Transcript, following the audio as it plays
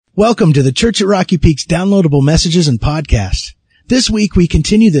Welcome to the Church at Rocky Peak's downloadable messages and podcast. This week we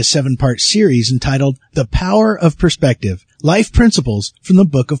continue this 7-part series entitled The Power of Perspective, Life Principles from the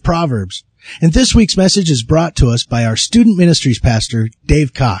Book of Proverbs. And this week's message is brought to us by our student ministries pastor,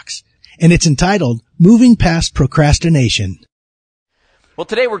 Dave Cox. And it's entitled, Moving Past Procrastination. Well,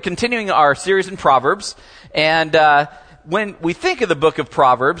 today we're continuing our series in Proverbs. And when we think of the book of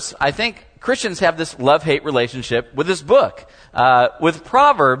Proverbs, I think Christians have this love-hate relationship with this book. With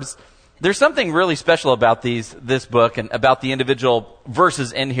Proverbs, there's something really special about this book and about the individual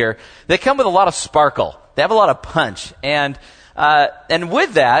verses in here. They come with a lot of sparkle. They have a lot of punch. And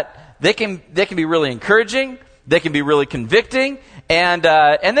with that, they can be really encouraging. They can be really convicting. And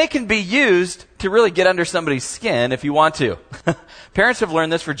they can be used to really get under somebody's skin if you want to. Parents have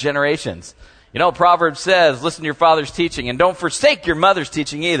learned this for generations. You know, Proverbs says, listen to your father's teaching and don't forsake your mother's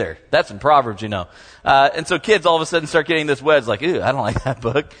teaching either. That's in Proverbs, you know. And so kids all of a sudden start getting this wedge like, ew, I don't like that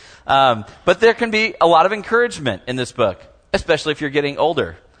book. But there can be a lot of encouragement in this book, especially if you're getting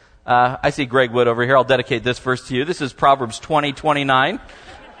older. I see Greg Wood over here. I'll dedicate this verse to you. This is Proverbs 20:29. It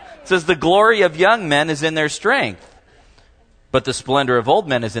says, the glory of young men is in their strength, but the splendor of old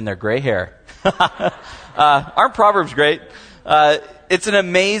men is in their gray hair. Aren't Proverbs great? It's an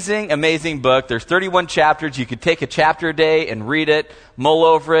amazing, amazing book. There's 31 chapters. You could take a chapter a day and read it, mull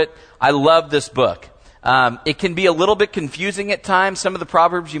over it. I love this book. It can be a little bit confusing at times. Some of the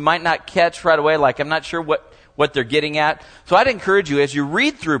Proverbs you might not catch right away, like I'm not sure what they're getting at. So I'd encourage you, as you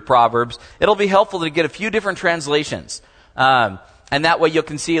read through Proverbs, it'll be helpful to get a few different translations. And that way you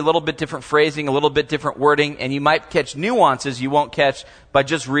can see a little bit different phrasing, a little bit different wording, and you might catch nuances you won't catch by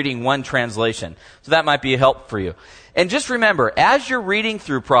just reading one translation. So that might be a help for you. And just remember, as you're reading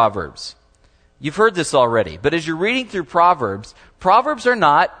through Proverbs, you've heard this already, but as you're reading through Proverbs, Proverbs are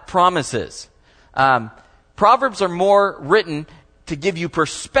not promises. Proverbs are more written to give you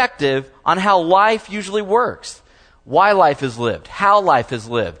perspective on how life usually works, why life is lived, how life is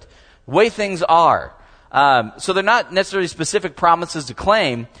lived, the way things are. So they're not necessarily specific promises to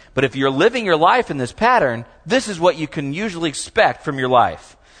claim, but if you're living your life in this pattern, this is what you can usually expect from your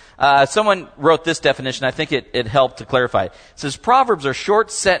life. Someone wrote this definition. I think it helped to clarify. It says, Proverbs are short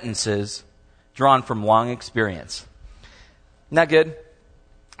sentences drawn from long experience. Isn't that good?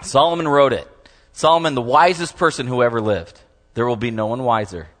 Solomon wrote it. Solomon, the wisest person who ever lived. There will be no one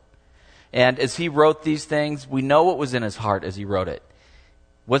wiser. And as he wrote these things, we know what was in his heart as he wrote it.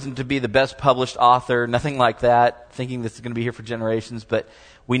 Wasn't to be the best published author, nothing like that, thinking this is going to be here for generations, but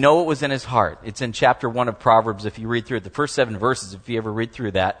we know what was in his heart. It's in chapter 1 of Proverbs. If you read through it, the first 7 verses, if you ever read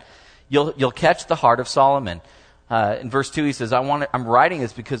through that, you'll catch the heart of Solomon. In verse 2, he says, I'm writing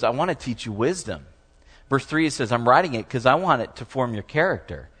this because I want to teach you wisdom. Verse 3, he says, I'm writing it because I want it to form your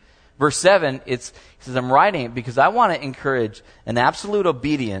character. Verse 7, he says, I'm writing it because I want to encourage an absolute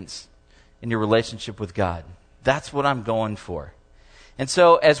obedience in your relationship with God. That's what I'm going for. And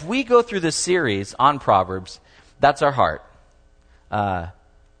so as we go through this series on Proverbs, that's our heart.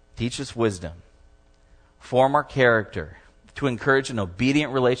 Teach us wisdom. Form our character to encourage an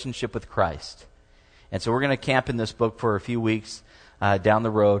obedient relationship with Christ. And so we're going to camp in this book for a few weeks down the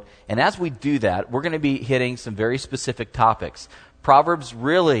road. And as we do that, we're going to be hitting some very specific topics. Proverbs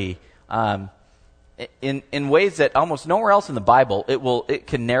really, in ways that almost nowhere else in the Bible, it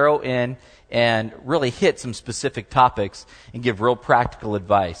can narrow in and really hit some specific topics and give real practical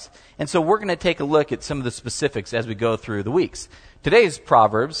advice. And so we're going to take a look at some of the specifics as we go through the weeks. Today's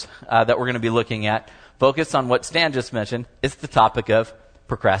Proverbs that we're going to be looking at focus on what Stan just mentioned. It's the topic of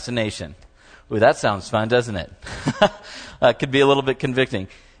procrastination. Ooh, that sounds fun, doesn't it? Could be a little bit convicting.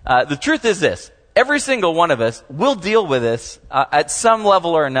 The truth is this. Every single one of us will deal with this at some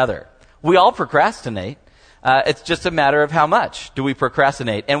level or another. We all procrastinate. It's just a matter of how much do we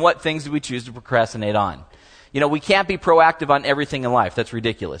procrastinate and what things do we choose to procrastinate on. You know, we can't be proactive on everything in life. That's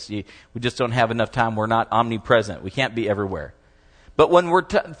ridiculous. We just don't have enough time. We're not omnipresent. We can't be everywhere. But when we're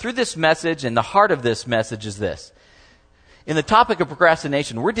through this message, and the heart of this message is this. In the topic of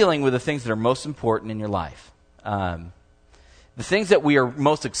procrastination, we're dealing with the things that are most important in your life. The things that we are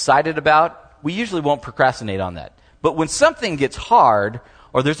most excited about, we usually won't procrastinate on that. But when something gets hard,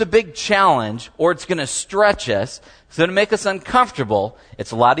 or there's a big challenge, or it's going to stretch us, it's going to make us uncomfortable,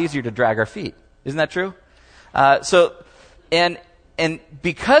 it's a lot easier to drag our feet. Isn't that true? And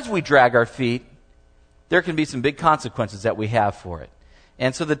because we drag our feet, there can be some big consequences that we have for it.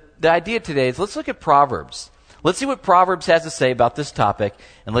 And so the idea today is let's look at Proverbs. Let's see what Proverbs has to say about this topic,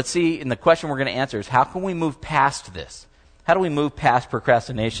 and let's see, and the question we're going to answer is, how can we move past this? How do we move past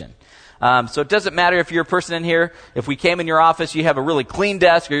procrastination? So it doesn't matter if you're a person in here, if we came in your office, you have a really clean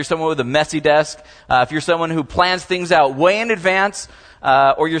desk, or you're someone with a messy desk, if you're someone who plans things out way in advance,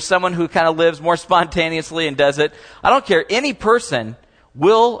 or you're someone who kind of lives more spontaneously and does it. I don't care. Any person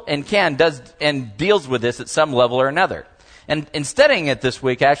will and can, does, and deals with this at some level or another. And in studying it this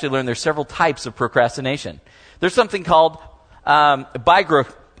week, I actually learned there's several types of procrastination. There's something called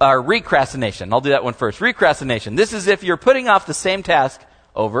recrastination. I'll do that one first. Recrastination. This is if you're putting off the same task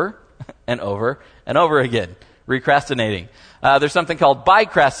over and over and over again. Recrastinating. There's something called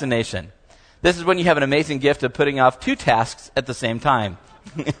bicrastination. This is when you have an amazing gift of putting off two tasks at the same time.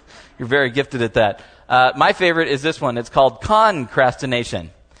 You're very gifted at that. My favorite is this one. It's called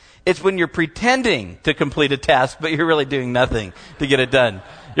concrastination. It's when you're pretending to complete a task, but you're really doing nothing to get it done.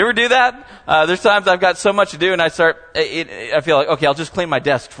 You ever do that? There's times I've got so much to do and I feel like, okay, I'll just clean my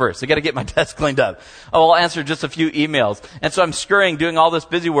desk first. I got to get my desk cleaned up. Oh, I'll answer just a few emails. And so I'm scurrying, doing all this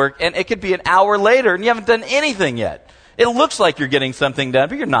busy work, and it could be an hour later and you haven't done anything yet. It looks like you're getting something done,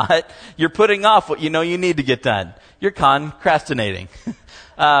 but you're not. You're putting off what you know you need to get done. You're concrastinating.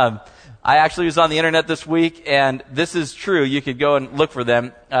 I actually was on the internet this week, and this is true. You could go and look for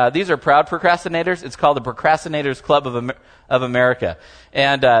them. These are proud procrastinators. It's called the Procrastinators Club of America.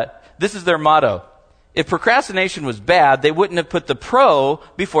 And this is their motto. If procrastination was bad, they wouldn't have put the pro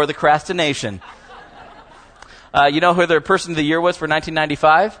before the crastination. You know who their person of the year was for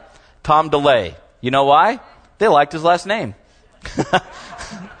 1995? Tom DeLay. You know why? They liked his last name.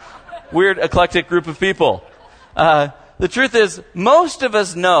 Weird, eclectic group of people. The truth is, most of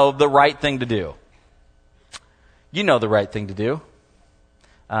us know the right thing to do. You know the right thing to do.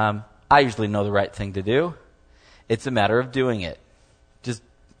 I usually know the right thing to do. It's a matter of doing it. Just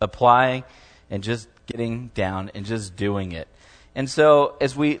applying and just getting down and just doing it. And so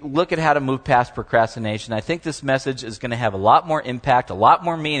as we look at how to move past procrastination, I think this message is going to have a lot more impact, a lot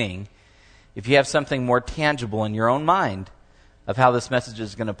more meaning, if you have something more tangible in your own mind of how this message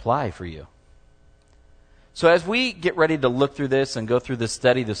is going to apply for you. So as we get ready to look through this and go through this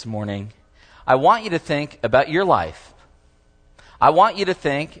study this morning, I want you to think about your life. I want you to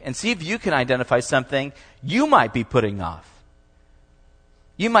think and see if you can identify something you might be putting off.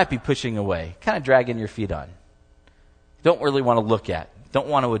 You might be pushing away, kind of dragging your feet on. Don't really want to look at, don't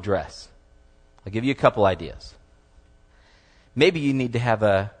want to address. I'll give you a couple ideas. Maybe you need to have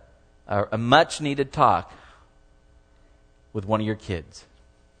a much-needed talk with one of your kids.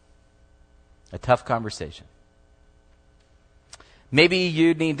 A tough conversation. Maybe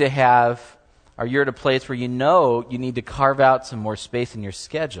you need to have, or you're at a place where you know you need to carve out some more space in your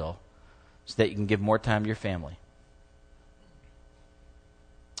schedule so that you can give more time to your family.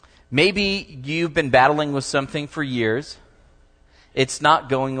 Maybe you've been battling with something for years. It's not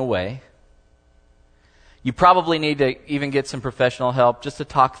going away. You probably need to even get some professional help just to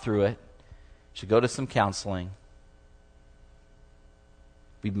talk through it. You should go to some counseling.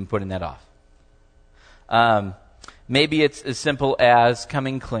 We've been putting that off. Maybe it's as simple as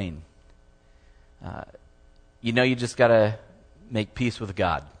coming clean. You just got to make peace with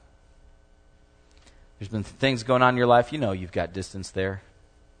God. There's been things going on in your life. You've got distance there.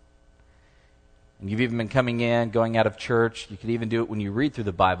 And you've even been coming in, going out of church. You could even do it when you read through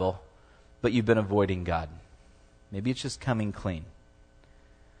the Bible, but you've been avoiding God. Maybe it's just coming clean.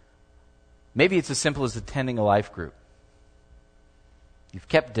 Maybe it's as simple as attending a life group. You've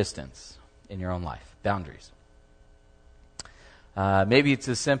kept distance in your own life, boundaries. Maybe it's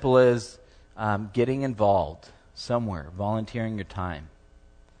as simple as getting involved somewhere, volunteering your time,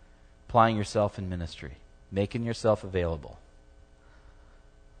 applying yourself in ministry, making yourself available.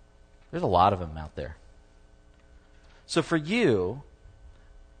 There's a lot of them out there. So for you,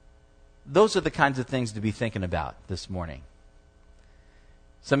 those are the kinds of things to be thinking about this morning.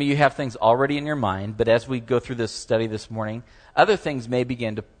 Some of you have things already in your mind, but as we go through this study this morning, other things may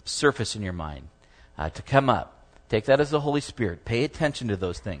begin to surface in your mind, to come up. Take that as the Holy Spirit. Pay attention to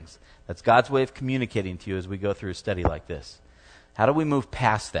those things. That's God's way of communicating to you as we go through a study like this. How do we move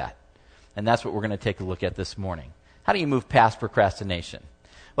past that? And that's what we're going to take a look at this morning. How do you move past procrastination?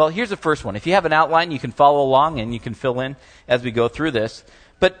 Well, here's the first one. If you have an outline, you can follow along and you can fill in as we go through this.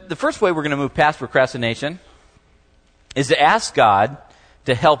 But the first way we're going to move past procrastination is to ask God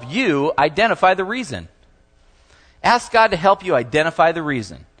to help you identify the reason. Ask God to help you identify the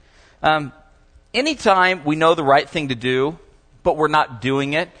reason. Anytime we know the right thing to do, but we're not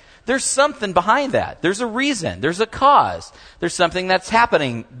doing it, there's something behind that. There's a reason. There's a cause. There's something that's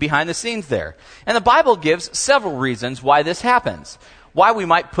happening behind the scenes there. And the Bible gives several reasons why this happens, why we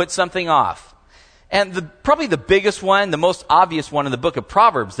might put something off. And probably the biggest one, the most obvious one in the book of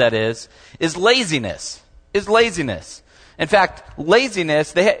Proverbs, that is laziness. Is laziness. In fact,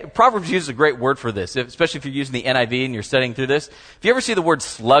 laziness, Proverbs uses a great word for this, especially if you're using the NIV and you're studying through this. If you ever see the word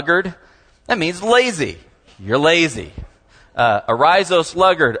sluggard, that means lazy. You're lazy. Arise, O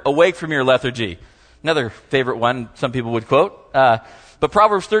sluggard, awake from your lethargy. Another favorite one some people would quote. But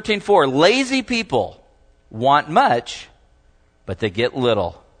Proverbs 13:4, lazy people want much, but they get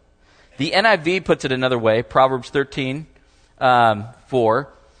little. The NIV puts it another way, Proverbs 13:4.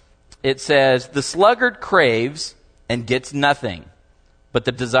 It says, the sluggard craves and gets nothing, but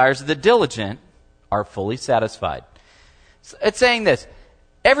the desires of the diligent are fully satisfied. It's saying this.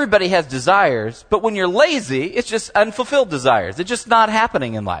 Everybody has desires, but when you're lazy, it's just unfulfilled desires. It's just not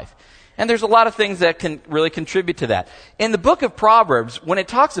happening in life. And there's a lot of things that can really contribute to that. In the book of Proverbs, when it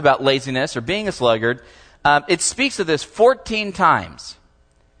talks about laziness or being a sluggard, it speaks of this 14 times.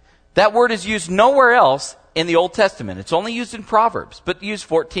 That word is used nowhere else in the Old Testament. It's only used in Proverbs, but used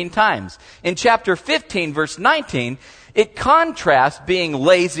 14 times. In chapter 15, verse 19, it contrasts being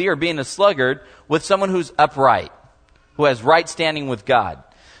lazy or being a sluggard with someone who's upright, who has right standing with God.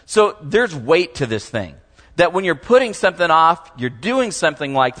 So there's weight to this thing. That when you're putting something off, you're doing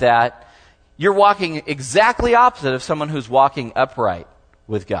something like that, you're walking exactly opposite of someone who's walking upright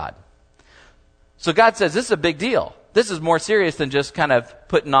with God. So God says this is a big deal. This is more serious than just kind of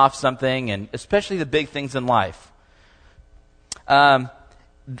putting off something, and especially the big things in life.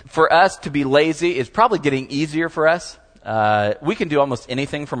 For us to be lazy is probably getting easier for us. We can do almost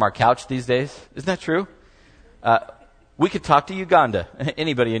anything from our couch these days. Isn't that true? We could talk to Uganda,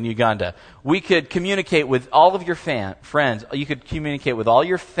 anybody in Uganda. We could communicate with all of your friends. You could communicate with all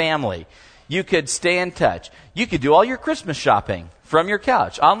your family. You could stay in touch. You could do all your Christmas shopping from your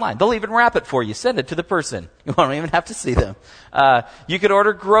couch online. They'll even wrap it for you. Send it to the person. You won't even have to see them. You could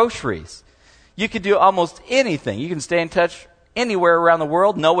order groceries. You could do almost anything. You can stay in touch anywhere around the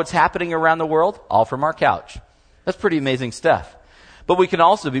world, know what's happening around the world, all from our couch. That's pretty amazing stuff. But we can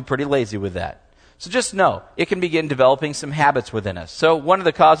also be pretty lazy with that. So just know, it can begin developing some habits within us. So one of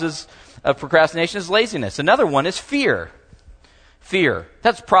the causes of procrastination is laziness. Another one is fear. Fear.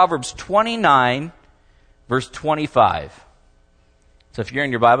 That's Proverbs 29, verse 25. So if you're in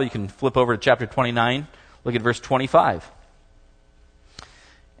your Bible, you can flip over to chapter 29, look at verse 25.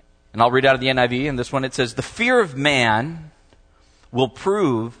 And I'll read out of the NIV, and this one it says, the fear of man will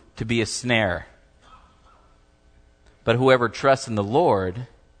prove to be a snare, but whoever trusts in the Lord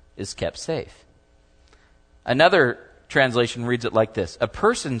is kept safe. Another translation reads it like this: a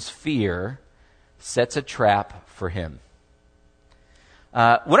person's fear sets a trap for him.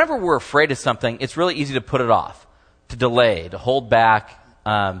 Whenever we're afraid of something, it's really easy to put it off, to delay, to hold back,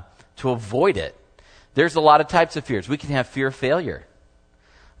 to avoid it. There's a lot of types of fears. We can have fear of failure,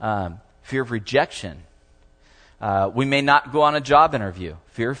 fear of rejection. We may not go on a job interview,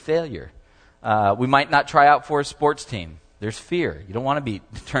 fear of failure. We might not try out for a sports team. There's fear. You don't want to be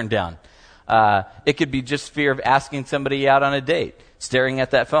turned down. It could be just fear of asking somebody out on a date, staring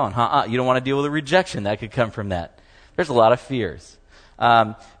at that phone. You don't want to deal with the rejection that could come from that. There's a lot of fears.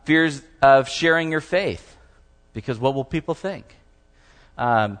 Fears of sharing your faith, because what will people think?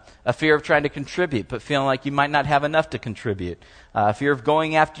 A fear of trying to contribute, but feeling like you might not have enough to contribute. A fear of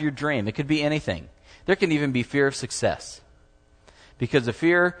going after your dream. It could be anything. There can even be fear of success. Because the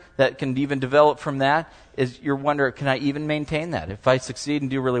fear that can even develop from that is you're wondering, can I even maintain that? If I succeed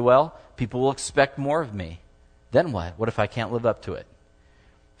and do really well, people will expect more of me. Then what? What if I can't live up to it?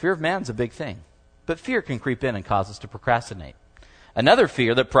 Fear of man's a big thing. But fear can creep in and cause us to procrastinate. Another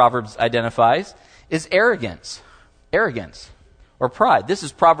fear that Proverbs identifies is arrogance. Arrogance or pride. This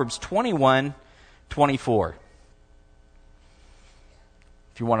is Proverbs 21:24.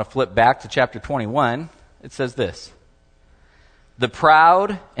 If you want to flip back to chapter 21, it says this: the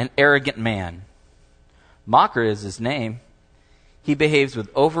proud and arrogant man, mocker is his name, he behaves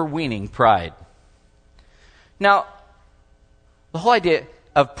with overweening pride. Now, the whole idea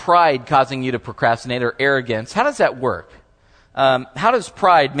of pride causing you to procrastinate, or arrogance, how does that work? How does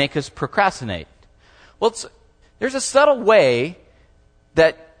pride make us procrastinate? Well, there's a subtle way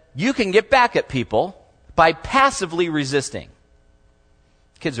that you can get back at people by passively resisting.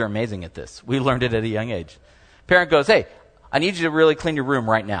 Kids are amazing at this. We learned it at a young age. Parent goes, hey, I need you to really clean your room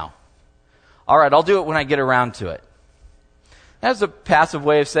right now. All right, I'll do it when I get around to it. That's a passive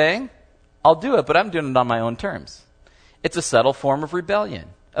way of saying, I'll do it, but I'm doing it on my own terms. It's a subtle form of rebellion,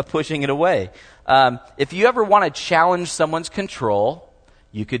 of pushing it away. If you ever want to challenge someone's control,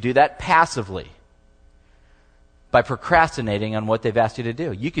 you could do that passively by procrastinating on what they've asked you to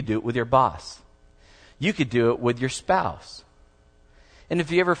do. You could do it with your boss. You could do it with your spouse. And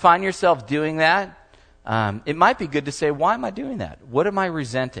if you ever find yourself doing that, it might be good to say, why am I doing that? What am I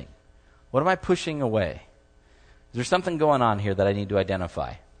resenting? What am I pushing away? Is there something going on here that I need to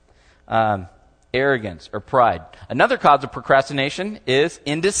identify? Arrogance or pride. Another cause of procrastination is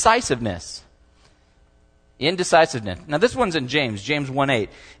indecisiveness. Indecisiveness. Now this one's in James 1:8.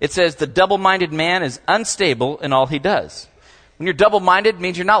 It says, the double-minded man is unstable in all he does. When you're double-minded, it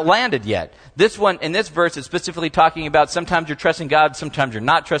means you're not landed yet. This one, in this verse, is specifically talking about sometimes you're trusting God, sometimes you're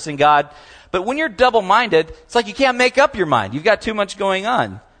not trusting God. But when you're double-minded, it's like you can't make up your mind. You've got too much going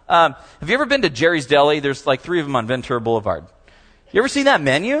on. Have you ever been to Jerry's Deli? There's like 3 of them on Ventura Boulevard. You ever seen that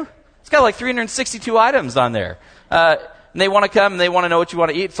menu? It's got like 362 items on there. And they want to come and they want to know what you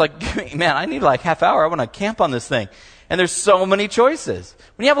want to eat. It's like, man, I need like half hour. I want to camp on this thing. And there's so many choices.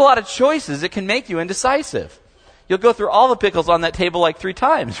 When you have a lot of choices, it can make you indecisive. You'll go through all the pickles on that table like 3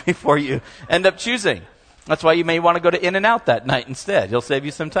 times before you end up choosing. That's why you may want to go to In-N-Out that night instead. It'll save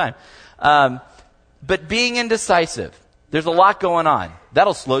you some time. But being indecisive, there's a lot going on.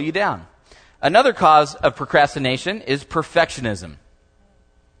 That'll slow you down. Another cause of procrastination is perfectionism.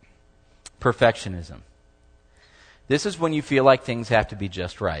 Perfectionism. This is when you feel like things have to be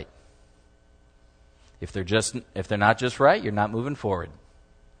just right. If they're not just right, you're not moving forward.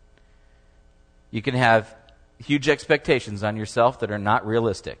 You can have huge expectations on yourself that are not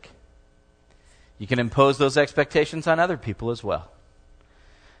realistic. You can impose those expectations on other people as well.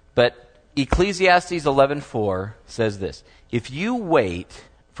 But Ecclesiastes 11:4 says this: if you wait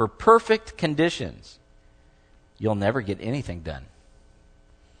for perfect conditions, you'll never get anything done.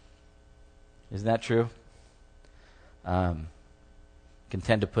 Isn't that true? Can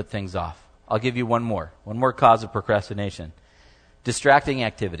tend to put things off. I'll give you one more cause of procrastination. Distracting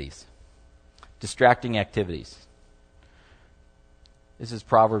activities. Distracting activities. This is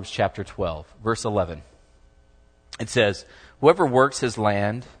Proverbs chapter 12, verse 11. It says, whoever works his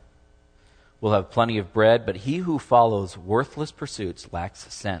land will have plenty of bread, but he who follows worthless pursuits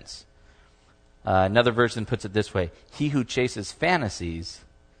lacks sense. Another version puts it this way: he who chases fantasies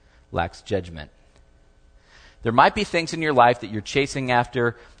lacks judgment. There might be things in your life that you're chasing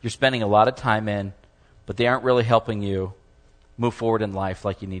after, you're spending a lot of time in, but they aren't really helping you move forward in life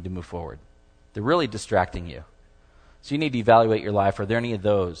like you need to move forward. They're really distracting you. So you need to evaluate your life. Are there any of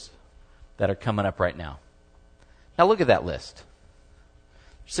those that are coming up right now? Now look at that list.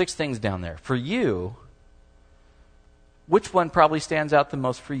 6 things down there. For you, which one probably stands out the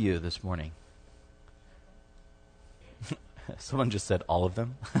most for you this morning? Someone just said all of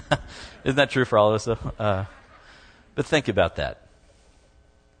them. Isn't that true for all of us, though? But think about that.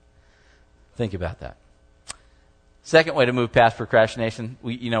 Think about that. Second way to move past procrastination,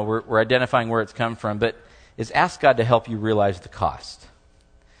 we're identifying where it's come from, but is ask God to help you realize the cost.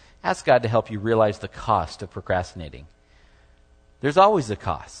 Ask God to help you realize the cost of procrastinating. There's always a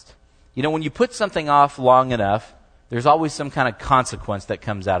cost. When you put something off long enough, there's always some kind of consequence that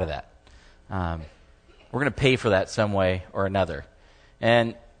comes out of that. We're going to pay for that some way or another.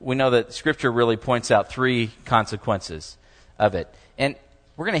 And we know that Scripture really points out 3 consequences of it. And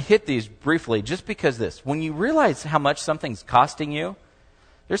we're going to hit these briefly just because when you realize how much something's costing you,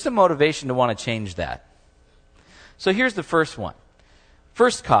 there's some motivation to want to change that. So here's the first one.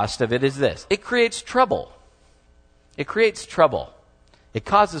 First cost of it is this: it creates trouble. It creates trouble. It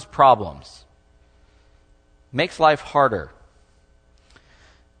causes problems. Makes life harder.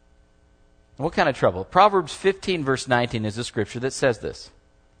 What kind of trouble? Proverbs 15 verse 19 is a scripture that says this.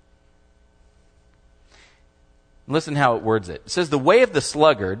 Listen how it words it. It says, the way of the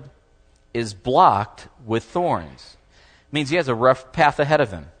sluggard is blocked with thorns. It means he has a rough path ahead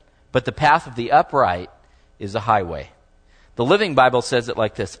of him. But the path of the upright is a highway. The Living Bible says it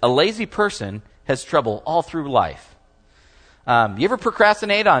like this: a lazy person has trouble all through life. You ever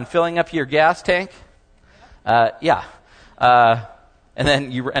procrastinate on filling up your gas tank? Yeah. And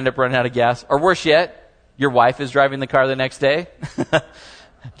then you end up running out of gas. Or worse yet, your wife is driving the car the next day.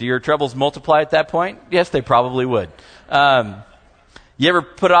 Do your troubles multiply at that point? Yes, they probably would. You ever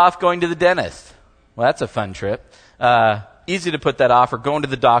put off going to the dentist? Well, that's a fun trip. Easy to put that off, or going to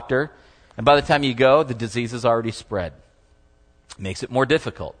the doctor, and by the time you go, the disease is already spread. Makes it more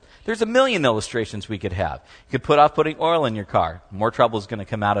difficult. There's a million illustrations we could have. You could put off putting oil in your car. More trouble is going to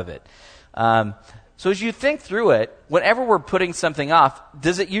come out of it. So as you think through it, whenever we're putting something off,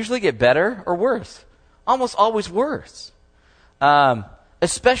 does it usually get better or worse? Almost always worse.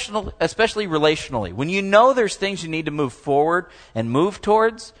 Especially relationally. When you know there's things you need to move forward and move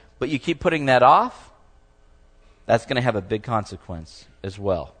towards, but you keep putting that off, that's going to have a big consequence as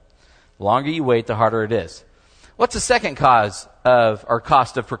well. The longer you wait, the harder it is. What's the second cause of or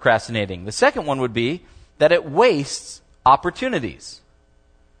cost of procrastinating? The second one would be that it wastes opportunities.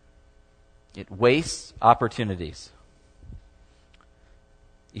 It wastes opportunities.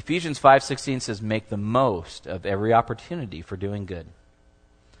 Ephesians 5:16 says, make the most of every opportunity for doing good.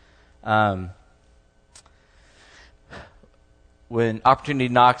 When opportunity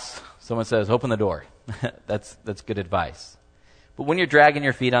knocks, someone says, open the door. That's good advice. But when you're dragging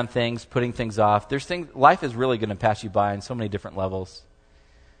your feet on things, putting things off, life is really going to pass you by on so many different levels.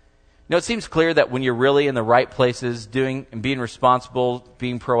 It seems clear that when you're really in the right places, doing and being responsible,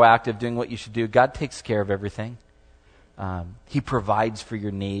 being proactive, doing what you should do, God takes care of everything. He provides for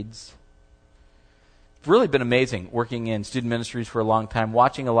your needs. It's really been amazing working in student ministries for a long time,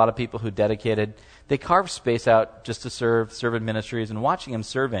 watching a lot of people who dedicated. They carved space out just to serve in ministries, and watching them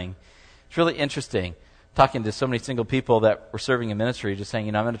serving. It's really interesting talking to so many single people that were serving in ministry, just saying,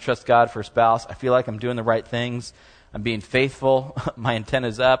 I'm going to trust God for a spouse. I feel like I'm doing the right things. I'm being faithful. My intent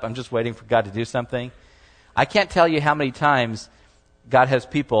is up. I'm just waiting for God to do something. I can't tell you how many times God has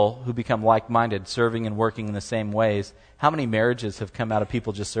people who become like-minded, serving and working in the same ways. How many marriages have come out of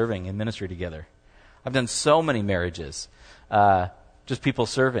people just serving in ministry together? I've done so many marriages, just people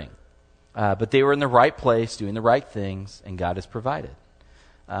serving. But they were in the right place, doing the right things, and God has provided.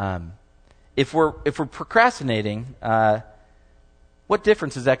 If we're procrastinating, what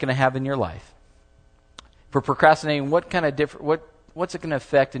difference is that going to have in your life? If we're procrastinating, what's it going to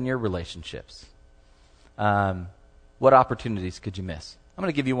affect in your relationships? What opportunities could you miss? I'm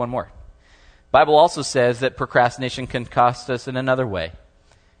going to give you one more. The Bible also says that procrastination can cost us in another way.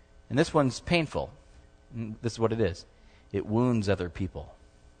 And this one's painful. And this is what it is. It wounds other people.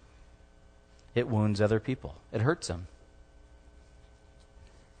 It wounds other people. It hurts them.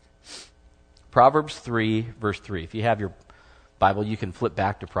 Proverbs 3, verse 3. If you have your Bible, you can flip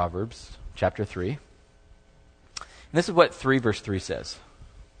back to Proverbs chapter 3. And this is what 3, verse 3 says.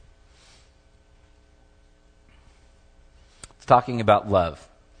 It's talking about love.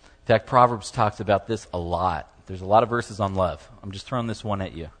 In fact, Proverbs talks about this a lot. There's a lot of verses on love. I'm just throwing this one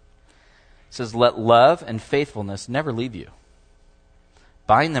at you. It says, let love and faithfulness never leave you.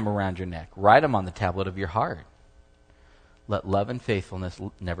 Bind them around your neck. Write them on the tablet of your heart. Let love and faithfulness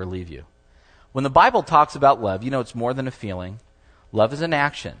never leave you. When the Bible talks about love, it's more than a feeling. Love is an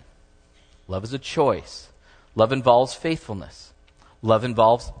action. Love is a choice. Love involves faithfulness. Love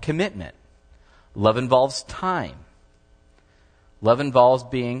involves commitment. Love involves time. Love involves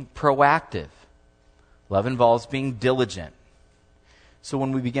being proactive. Love involves being diligent. So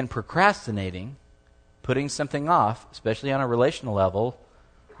when we begin procrastinating, putting something off, especially on a relational level,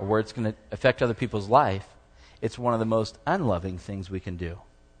 or where it's going to affect other people's life, it's one of the most unloving things we can do.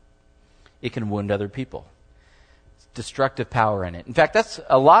 It can wound other people. It's destructive power in it. In fact,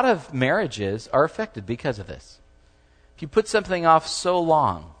 a lot of marriages are affected because of this. If you put something off so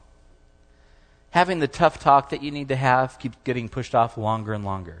long, having the tough talk that you need to have keeps getting pushed off longer and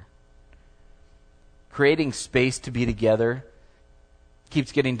longer. Creating space to be together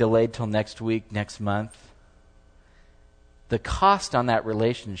keeps getting delayed till next week, next month. The cost on that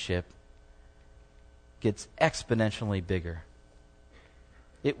relationship gets exponentially bigger.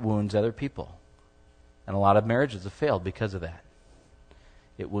 It wounds other people. And a lot of marriages have failed because of that.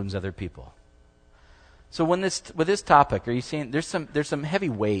 It wounds other people. So with this topic, are you seeing there's some heavy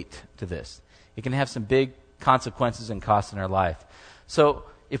weight to this? It can have some big consequences and costs in our life. So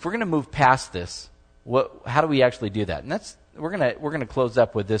if we're going to move past this, how do we actually do that? And we're going to close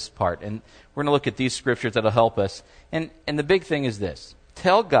up with this part, and we're going to look at these scriptures that'll help us. And the big thing is this: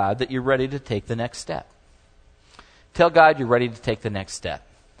 tell God that you're ready to take the next step. Tell God you're ready to take the next step.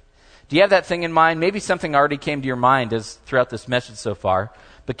 Do you have that thing in mind? Maybe something already came to your mind throughout this message so far,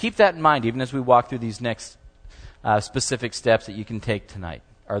 but keep that in mind even as we walk through these next specific steps that you can take tonight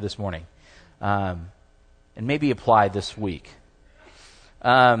or this morning, and maybe apply this week.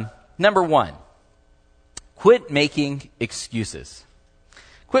 Number one, quit making excuses.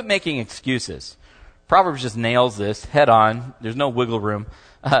 Quit making excuses. Proverbs just nails this head on. There's no wiggle room.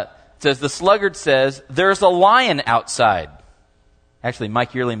 It says, the sluggard says, there's a lion outside. Actually,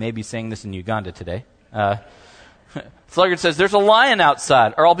 Mike Yearley may be saying this in Uganda today. Sluggard says, there's a lion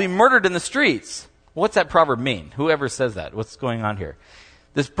outside, or I'll be murdered in the streets. What's that proverb mean? Whoever says that, what's going on here?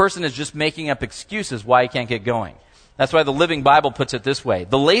 This person is just making up excuses why he can't get going. That's why the Living Bible puts it this way.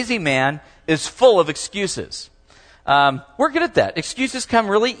 The lazy man is full of excuses. We're good at that. Excuses come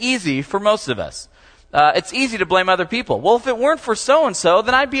really easy for most of us. It's easy to blame other people. Well, if it weren't for so-and-so,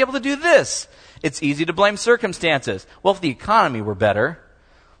 then I'd be able to do this. It's easy to blame circumstances. Well, if the economy were better,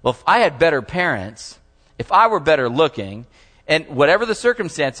 well, if I had better parents, if I were better looking, and whatever the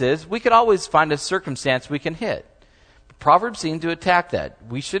circumstance is, we could always find a circumstance we can hit. But Proverbs seem to attack that.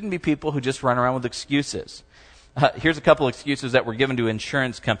 We shouldn't be people who just run around with excuses. Here's a couple excuses that were given to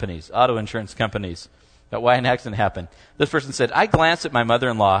insurance companies, auto insurance companies. about why an accident happened. This person said, I glanced at my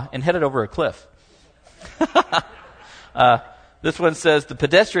mother-in-law and headed over a cliff. This one says, the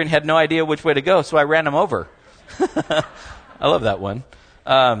pedestrian had no idea which way to go, so I ran him over. I love that one.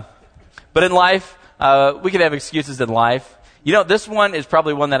 But in life, we can have excuses in life. You know, this one is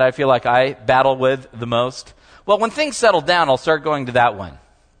probably one that I feel like I battle with the most. Well, when things settle down, I'll start going to that one.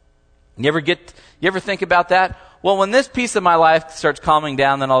 You ever think about that? Well, when this piece of my life starts calming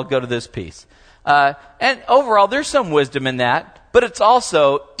down, then I'll go to this piece. And overall, there's some wisdom in that, but it's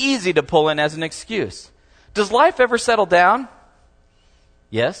also easy to pull in as an excuse. Does life ever settle down?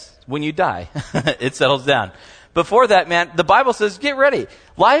 Yes, when you die, it settles down. Before that, man, the Bible says, get ready.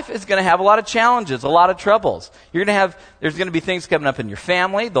 Life is going to have a lot of challenges, a lot of troubles. There's going to be things coming up in your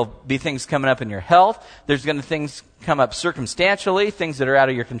family. There'll be things coming up in your health. There's going to things come up circumstantially, things that are out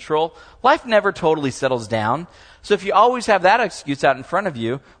of your control. Life never totally settles down. So if you always have that excuse out in front of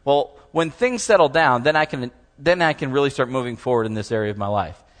you, well, when things settle down, then I can really start moving forward in this area of my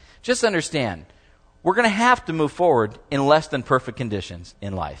life. Just understand, we're going to have to move forward in less than perfect conditions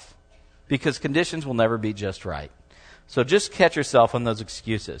in life, because conditions will never be just right. So just catch yourself on those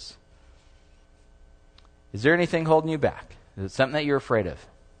excuses. Is there anything holding you back? Is it something that you're afraid of?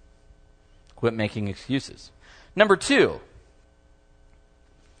 Quit making excuses. Number 2,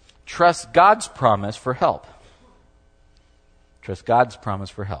 trust God's promise for help. Trust God's promise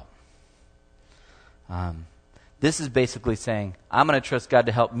for help. This is basically saying, I'm going to trust God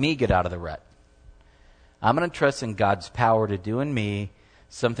to help me get out of the rut. I'm going to trust in God's power to do in me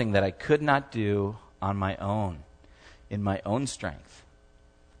something that I could not do on my own, in my own strength,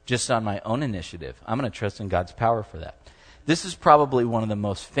 just on my own initiative. I'm going to trust in God's power for that. This is probably one of the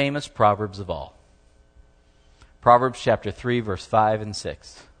most famous proverbs of all. Proverbs chapter 3, verse 5 and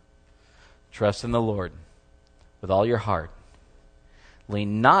 6. Trust in the Lord with all your heart.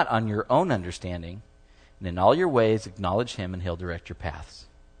 Lean not on your own understanding, and in all your ways acknowledge Him, and He'll direct your paths.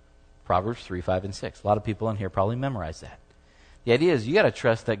 Proverbs 3, 5, and 6. A lot of people in here probably memorize that. The idea is you got to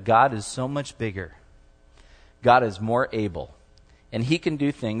trust that God is so much bigger. God is more able. And He can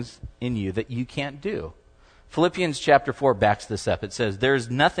do things in you that you can't do. Philippians chapter 4 backs this up. It says, there is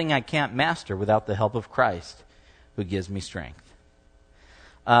nothing I can't master without the help of Christ who gives me strength.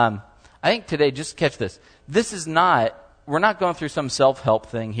 I think today, just catch this. We're not going through some self-help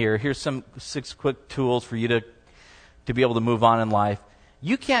thing here. Here's some 6 quick tools for you to be able to move on in life.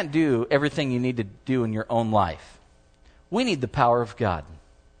 You can't do everything you need to do in your own life. We need the power of God.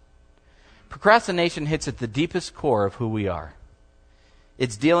 Procrastination hits at the deepest core of who we are.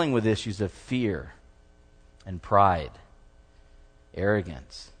 It's dealing with issues of fear and pride,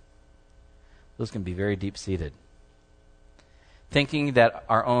 arrogance. Those can be very deep-seated. Thinking that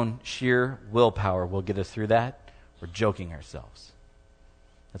our own sheer willpower will get us through that, we're joking ourselves.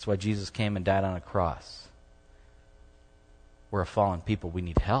 That's why Jesus came and died on a cross. We're a fallen people. We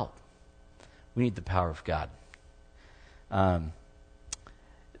need help. We need the power of God.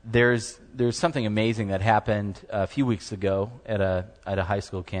 There's something amazing that happened a few weeks ago at a high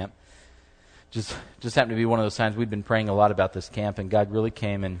school camp. Just happened to be one of those times we'd been praying a lot about this camp, and God really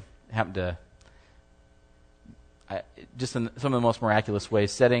came and happened to, just in some of the most miraculous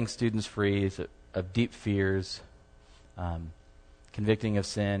ways, setting students free of deep fears, convicting of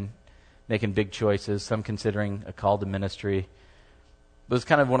sin, making big choices, some considering a call to ministry. It was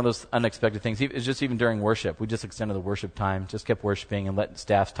kind of one of those unexpected things. It was just even during worship. We just extended the worship time, just kept worshiping and let the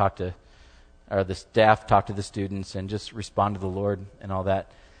staff talk to the students and just respond to the Lord and all that.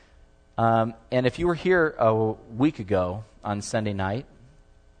 And if you were here a week ago on Sunday night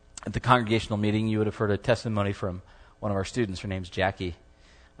at the congregational meeting, you would have heard a testimony from one of our students. Her name's Jackie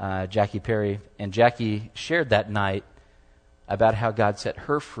Perry. And Jackie shared that night about how God set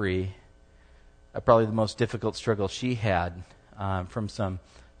her free, probably the most difficult struggle she had, from some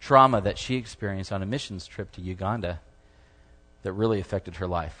trauma that she experienced on a missions trip to Uganda that really affected her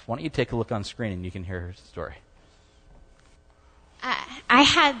life. Why don't you take a look on screen and you can hear her story. I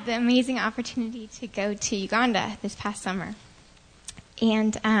had the amazing opportunity to go to Uganda this past summer.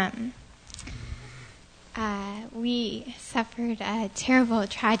 And we suffered a terrible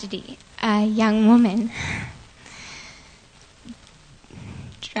tragedy. A young woman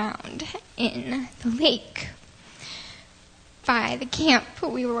drowned in the lake by the camp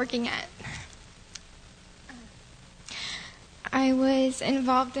we were working at. I was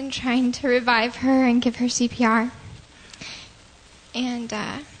involved in trying to revive her and give her CPR. And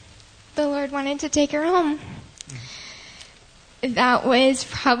the Lord wanted to take her home. That was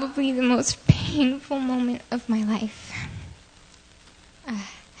probably the most painful moment of my life.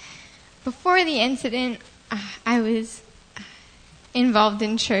 Before the incident, I was involved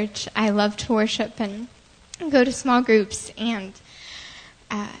in church. I loved to worship, and go to small groups and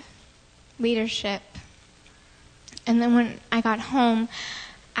leadership. And then when I got home,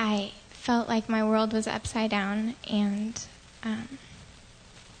 I felt like my world was upside down, and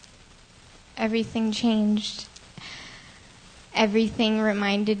everything changed. Everything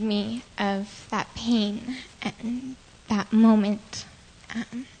reminded me of that pain and that moment.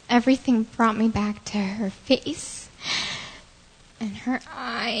 Everything brought me back to her face and her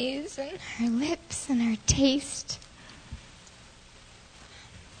eyes and her lips and her taste.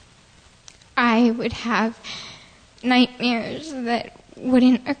 I would have nightmares that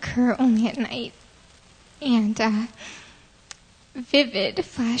wouldn't occur only at night, and vivid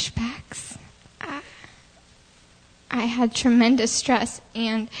flashbacks. I had tremendous stress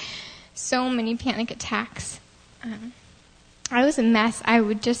and so many panic attacks. I was a mess. I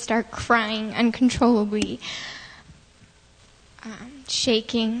would just start crying uncontrollably,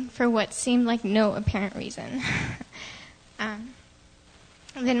 shaking for what seemed like no apparent reason.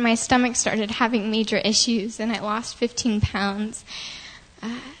 Then my stomach started having major issues, and I lost 15 pounds.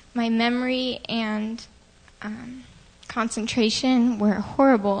 My memory and concentration were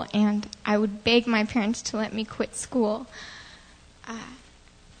horrible, and I would beg my parents to let me quit school.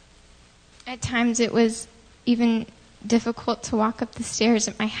 At times it was even difficult to walk up the stairs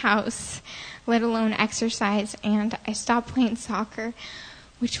at my house, let alone exercise, and I stopped playing soccer,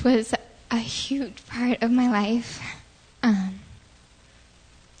 which was a huge part of my life.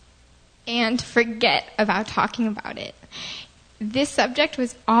 And forget about talking about it. This subject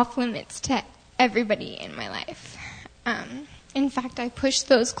was off limits to everybody in my life. In fact, I pushed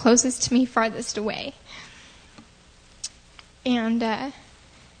those closest to me farthest away. And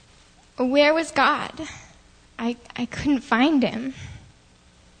where was God? I couldn't find him.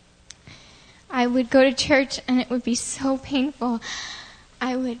 I would go to church and it would be so painful.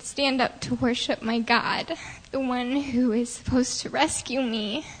 I would stand up to worship my God, the one who is supposed to rescue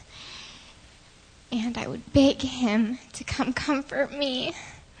me. And I would beg him to come comfort me.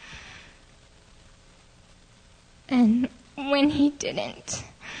 And when he didn't,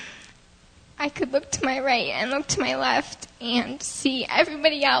 I could look to my right and look to my left and see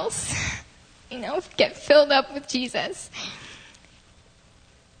everybody else, get filled up with Jesus.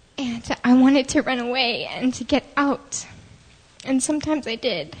 And I wanted to run away and to get out. And sometimes I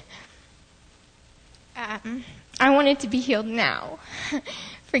did. I wanted to be healed now.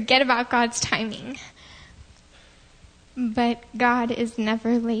 Forget about God's timing. But God is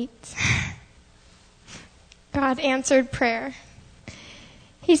never late. God answered prayer.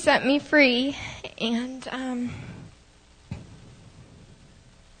 He set me free, and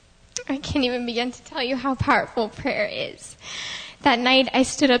I can't even begin to tell you how powerful prayer is. That night I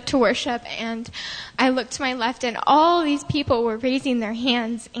stood up to worship, and I looked to my left, and all these people were raising their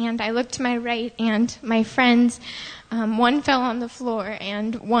hands, and I looked to my right, and my friends, one fell on the floor,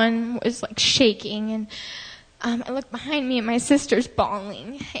 and one was like shaking, and I looked behind me, and my sister's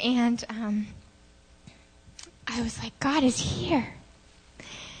bawling, and I was like, God is here.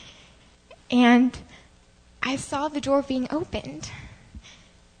 And I saw the door being opened.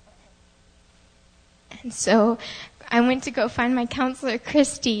 And so I went to go find my counselor,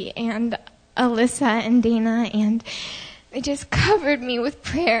 Christy, and Alyssa and Dana, and they just covered me with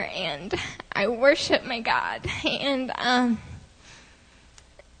prayer, and I worshiped my God. And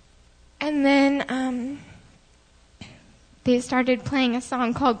then they started playing a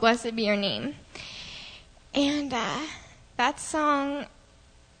song called Blessed Be Your Name. And that song,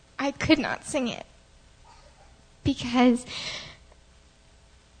 I could not sing it because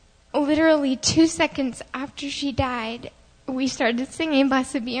literally 2 seconds after she died, we started singing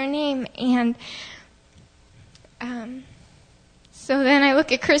Blessed Be Your Name. And so then I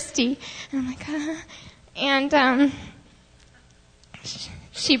look at Christy, and I'm like, and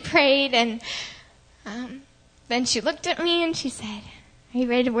she prayed, and then she looked at me and she said, "Are you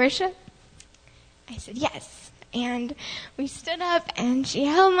ready to worship?" I said, "Yes." And we stood up, and she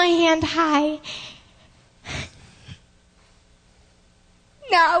held my hand high.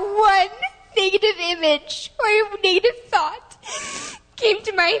 Not one negative image or negative thought came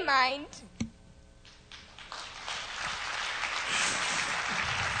to my mind.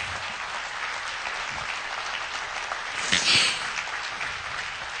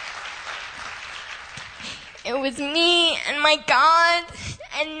 It was me and my God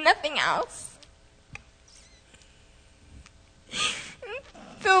and nothing else.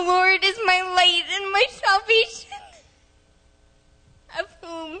 The Lord is my light and my salvation. Of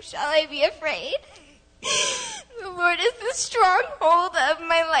whom shall I be afraid? The Lord is the stronghold of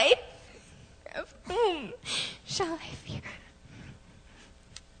my life. Of whom shall I fear?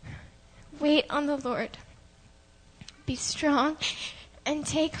 Wait on the Lord. Be strong and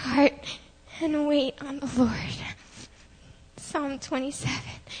take heart and wait on the Lord. Psalm 27.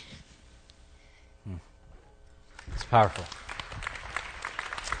 It's powerful.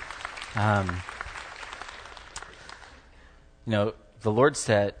 The Lord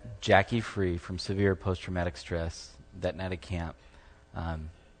set Jackie free from severe post-traumatic stress that night at camp.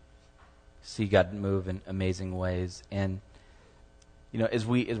 See God move in amazing ways. And, as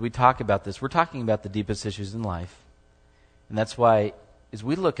we talk about this, we're talking about the deepest issues in life. And that's why, as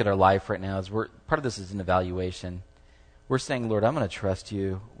we look at our life right now, part of this is an evaluation. We're saying, Lord, I'm going to trust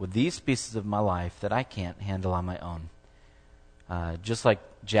you with these pieces of my life that I can't handle on my own. Just like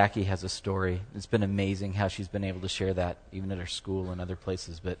Jackie has a story. It's been amazing how she's been able to share that even at her school and other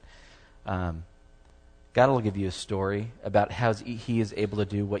places. But God will give you a story about how he is able to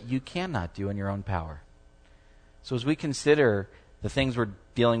do what you cannot do in your own power. So as we consider the things we're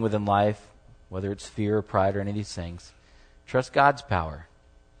dealing with in life, whether it's fear or pride or any of these things, trust God's power.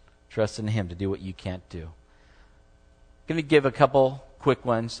 Trust in him to do what you can't do. I'm going to give a couple quick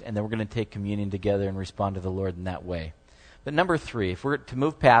ones, and then we're going to take communion together and respond to the Lord in that way. But number 3, if we're to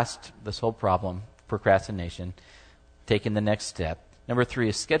move past this whole problem, procrastination, taking the next step, number 3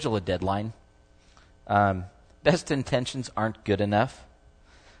 is schedule a deadline. Best intentions aren't good enough.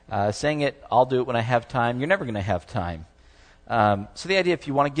 Saying I'll do it when I have time, you're never going to have time. So the idea, if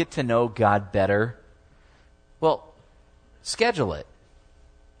you want to get to know God better, well, schedule it.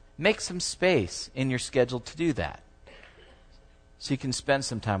 Make some space in your schedule to do that, so you can spend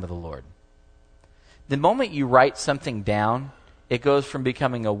some time with the Lord. The moment you write something down, it goes from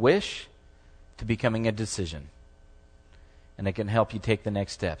becoming a wish to becoming a decision. And it can help you take the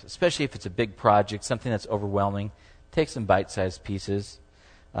next steps, especially if it's a big project, something that's overwhelming. Take some bite-sized pieces.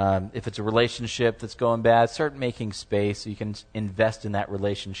 If it's a relationship that's going bad, start making space so you can invest in that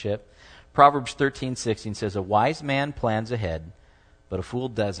relationship. Proverbs 13:16 says, "A wise man plans ahead, but a fool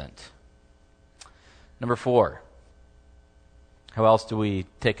doesn't." Number 4. How else do we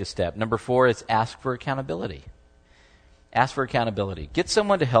take a step? Number 4 is ask for accountability. Ask for accountability. Get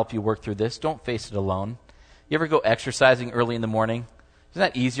someone to help you work through this. Don't face it alone. You ever go exercising early in the morning? Isn't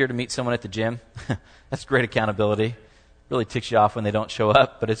that easier to meet someone at the gym? That's great accountability. Really ticks you off when they don't show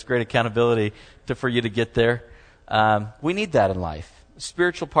up, but it's great accountability for you to get there. We need that in life.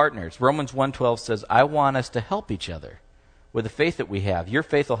 Spiritual partners. Romans 1:12 says, "I want us to help each other with the faith that we have. Your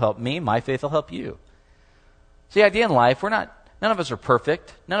faith will help me. My faith will help you." So the idea in life, none of us are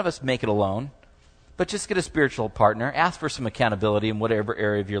perfect. None of us make it alone. But just get a spiritual partner. Ask for some accountability in whatever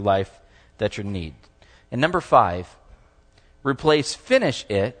area of your life that you need. And number 5, replace finish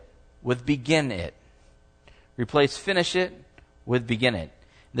it with begin it. Replace finish it with begin it.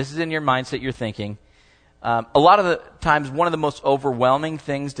 This is in your mindset, you're thinking. A lot of the times, one of the most overwhelming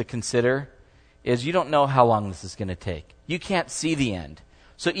things to consider is you don't know how long this is going to take. You can't see the end.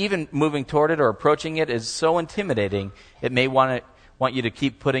 So even moving toward it or approaching it is so intimidating, it may want you to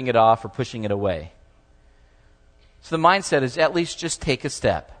keep putting it off or pushing it away. So the mindset is at least just take a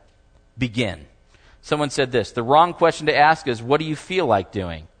step. Begin. Someone said this, the wrong question to ask is, what do you feel like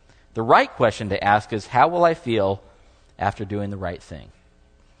doing? The right question to ask is, how will I feel after doing the right thing?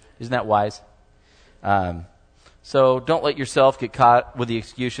 Isn't that wise? So don't let yourself get caught with the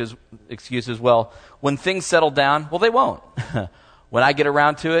excuses. Well, when things settle down, well, they won't. When I get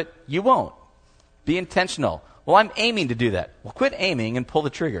around to it, you won't. Be intentional. Well, I'm aiming to do that. Well, quit aiming and pull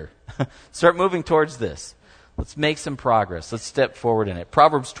the trigger. Start moving towards this. Let's make some progress. Let's step forward in it.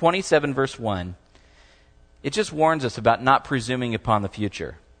 Proverbs 27, verse 1. It just warns us about not presuming upon the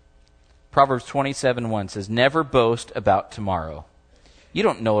future. Proverbs 27:1 says, "Never boast about tomorrow. You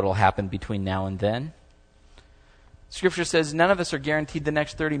don't know what will happen between now and then." Scripture says none of us are guaranteed the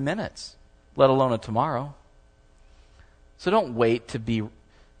next 30 minutes, let alone a tomorrow. So don't wait to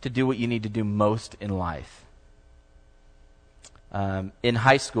do what you need to do most in life. In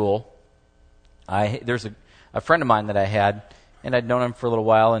high school, there's a friend of mine that I had, and I'd known him for a little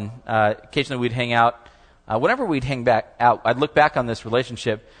while, and occasionally we'd hang out. Whenever we'd hang back out, I'd look back on this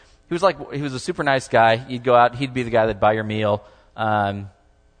relationship. He was a super nice guy. You'd go out, he'd be the guy that'd buy your meal.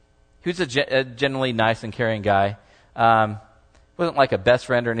 He was a generally nice and caring guy. Wasn't like a best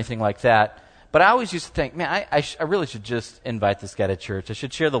friend or anything like that. But I always used to think, man, I really should just invite this guy to church. I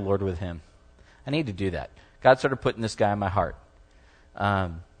should share the Lord with him. I need to do that. God started putting this guy in my heart.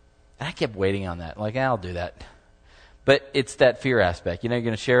 And I kept waiting on that. Like, I'll do that. But it's that fear aspect. You're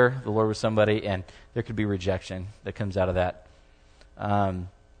going to share the Lord with somebody, and there could be rejection that comes out of that.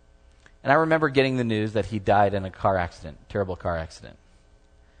 And I remember getting the news that he died in a car accident, terrible car accident.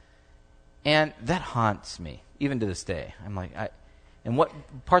 And that haunts me, even to this day. I'm like, And what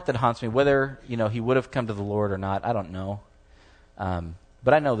part that haunts me, whether, he would have come to the Lord or not, I don't know.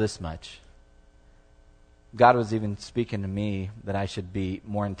 But I know this much. God was even speaking to me that I should be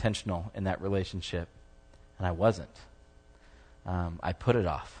more intentional in that relationship. And I wasn't. I put it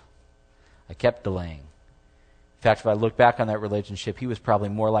off. I kept delaying. In fact, if I look back on that relationship, he was probably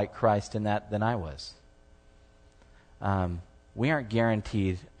more like Christ in that than I was. We aren't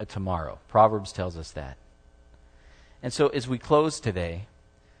guaranteed a tomorrow. Proverbs tells us that. And so as we close today,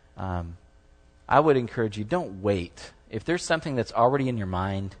 I would encourage you, don't wait. If there's something that's already in your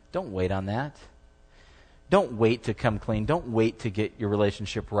mind, don't wait on that. Don't wait to come clean. Don't wait to get your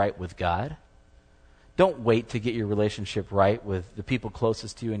relationship right with God. Don't wait to get your relationship right with the people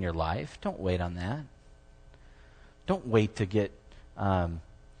closest to you in your life. Don't wait on that. Don't wait to get,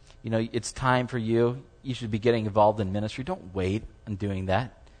 it's time for you. You should be getting involved in ministry. Don't wait on doing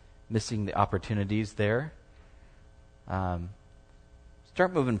that, missing the opportunities there.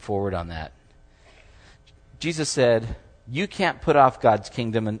 Start moving forward on that. Jesus said, you can't put off God's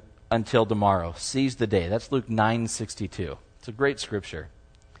kingdom until tomorrow. Seize the day. That's Luke 9:62. It's a great scripture.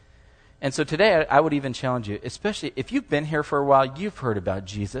 And so today I would even challenge you, especially if you've been here for a while, you've heard about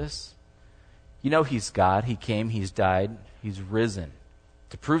Jesus. You know he's God. He came, he's died, he's risen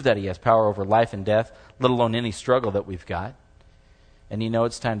to prove that he has power over life and death, let alone any struggle that we've got. And you know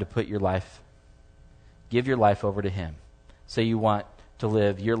it's time to give your life over to him. Say you want to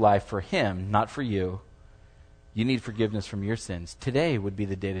live your life for him, not for you. You need forgiveness from your sins. Today would be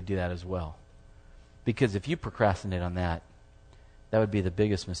the day to do that as well. Because if you procrastinate on that, that would be the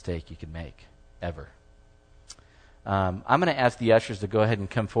biggest mistake you could make, ever. I'm going to ask the ushers to go ahead and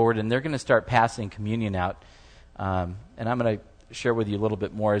come forward, and they're going to start passing communion out. And I'm going to share with you a little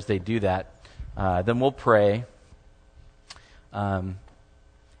bit more as they do that. Then we'll pray.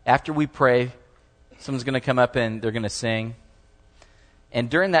 After we pray, someone's going to come up and they're going to sing. And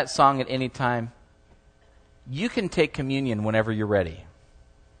during that song at any time, you can take communion whenever you're ready.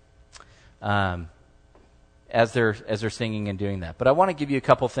 As they're singing and doing that. But I want to give you a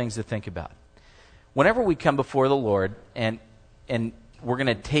couple things to think about. Whenever we come before the Lord and we're going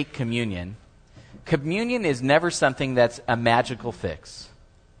to take communion, communion is never something that's a magical fix.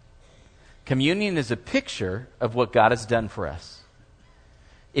 Communion is a picture of what God has done for us.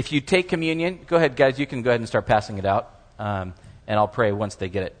 If you take communion, go ahead, guys, you can go ahead and start passing it out, and I'll pray once they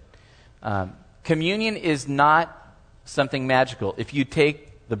get it. Communion is not something magical. If you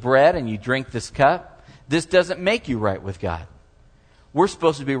take the bread and you drink this cup, this doesn't make you right with God. We're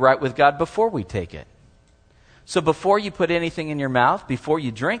supposed to be right with God before we take it. So before you put anything in your mouth, before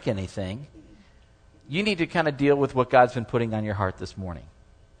you drink anything, you need to kind of deal with what God's been putting on your heart this morning.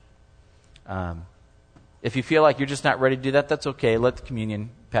 If you feel like you're just not ready to do that, that's okay. Let the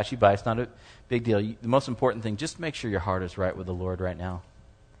communion pass you by. It's not a big deal. The most important thing, just make sure your heart is right with the Lord right now.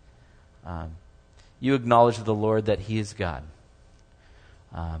 You acknowledge to the Lord that he is God.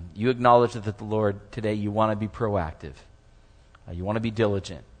 You acknowledge that the Lord, today, you want to be proactive. You want to be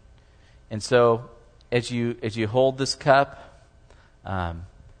diligent. And so, as you hold this cup,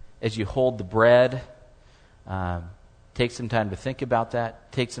 as you hold the bread, take some time to think about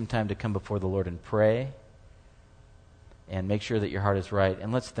that. Take some time to come before the Lord and pray. And make sure that your heart is right.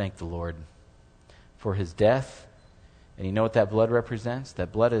 And let's thank the Lord for his death. And you know what that blood represents?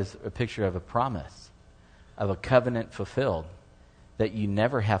 That blood is a picture of a promise, of a covenant fulfilled, that you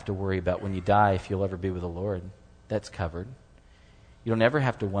never have to worry about when you die if you'll ever be with the Lord. That's covered. You'll never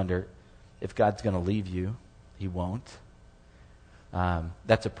have to wonder if God's going to leave you. He won't.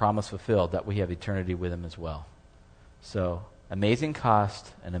 That's a promise fulfilled, that we have eternity with him as well. So, amazing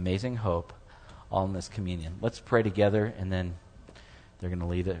cost and amazing hope, all in this communion. Let's pray together, and then they're going to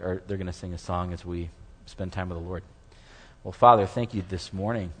lead it, or they're going to sing a song as we spend time with the Lord. Well, Father, thank you this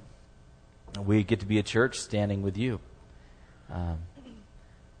morning. We get to be a church standing with you.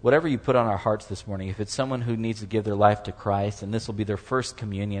 Whatever you put on our hearts this morning, if it's someone who needs to give their life to Christ, and this will be their first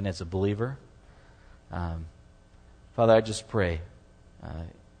communion as a believer, Father, I just pray,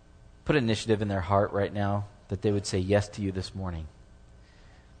 put initiative in their heart right now that they would say yes to you this morning.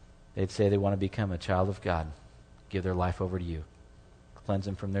 They'd say they want to become a child of God, give their life over to you, cleanse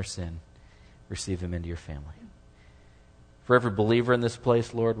them from their sin, receive them into your family. For every believer in this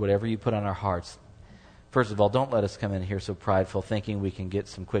place, Lord, whatever you put on our hearts, first of all, don't let us come in here so prideful, thinking we can get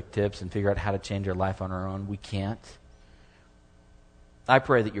some quick tips and figure out how to change our life on our own. We can't. I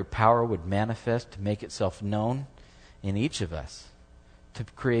pray that your power would manifest to make itself known in each of us, to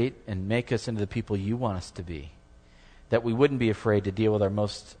create and make us into the people you want us to be. That we wouldn't be afraid to deal with our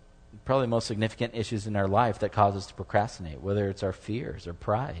probably most significant issues in our life that cause us to procrastinate, whether it's our fears or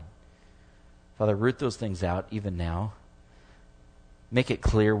pride. Father, root those things out even now. make it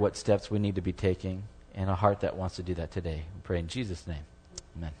clear what steps we need to be taking, and a heart that wants to do that today. We pray in Jesus' name.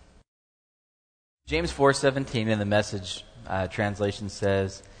 Amen. James 4:17 in the Message translation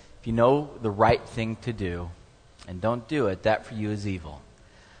says, if you know the right thing to do and don't do it, that for you is evil.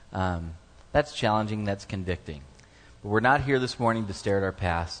 That's challenging, that's convicting. But we're not here this morning to stare at our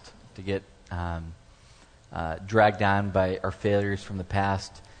past, to get dragged down by our failures from the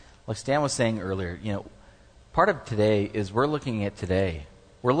past. Like Stan was saying earlier, part of today is we're looking at today.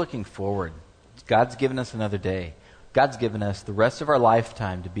 We're looking forward. God's given us another day. God's given us the rest of our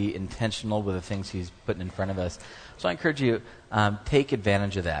lifetime to be intentional with the things He's putting in front of us. So I encourage you, take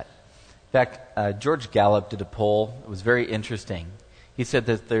advantage of that. In fact, George Gallup did a poll. It was very interesting. He said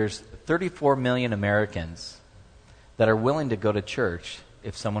that there's 34 million Americans that are willing to go to church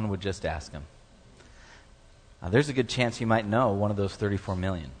if someone would just ask them. There's a good chance you might know one of those 34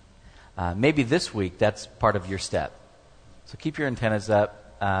 million. Maybe this week that's part of your step. So keep your antennas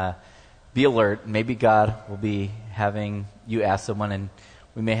up. Be alert. Maybe God will be having you ask someone, and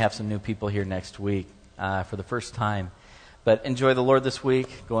we may have some new people here next week for the first time. But enjoy the Lord this week.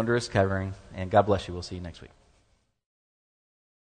 Go under His covering, and God bless you. We'll see you next week.